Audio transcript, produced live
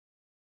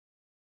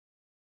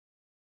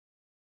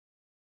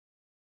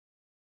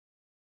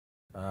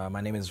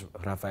My name is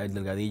Rafael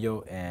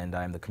Delgadillo, and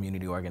I'm the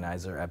community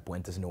organizer at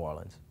Puentes, New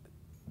Orleans.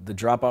 The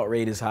dropout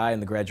rate is high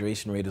and the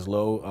graduation rate is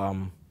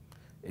low.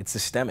 It's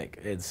systemic.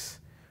 It's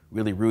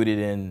really rooted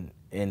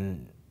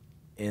in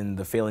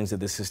the failings of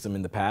this system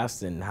in the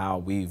past and how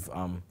we've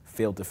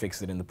failed to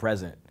fix it in the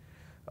present.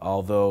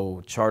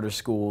 Although charter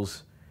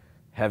schools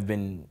have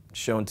been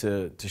shown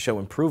to show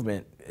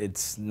improvement,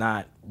 it's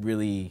not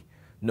really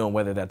known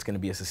whether that's going to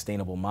be a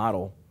sustainable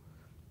model.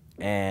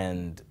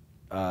 And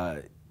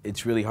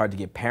it's really hard to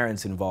get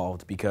parents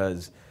involved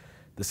because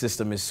the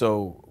system is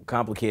so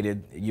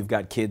complicated. You've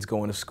got kids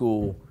going to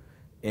school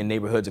in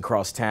neighborhoods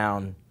across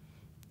town.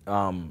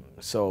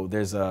 So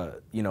there's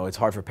it's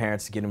hard for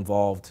parents to get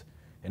involved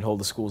and hold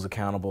the schools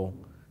accountable,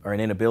 or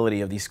an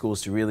inability of these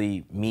schools to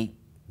really meet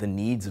the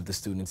needs of the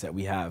students that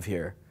we have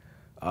here,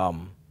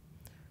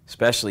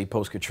 especially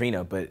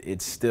post-Katrina, but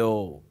it's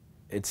still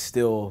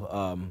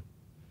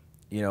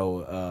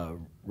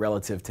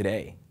relative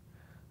today.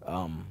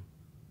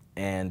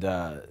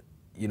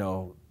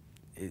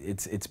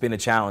 It's been a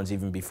challenge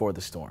even before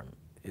the storm.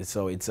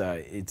 So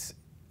it's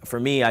for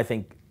me, I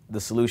think the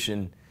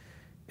solution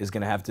is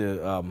going to have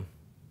to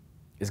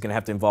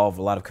involve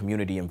a lot of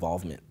community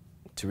involvement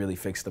to really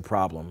fix the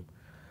problem.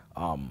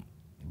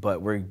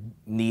 But we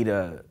need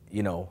a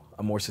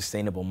more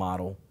sustainable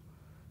model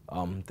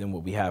than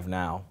what we have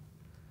now.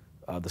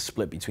 The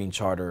split between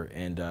charter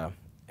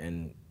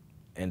and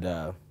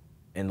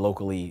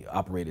locally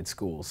operated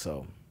schools.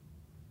 So.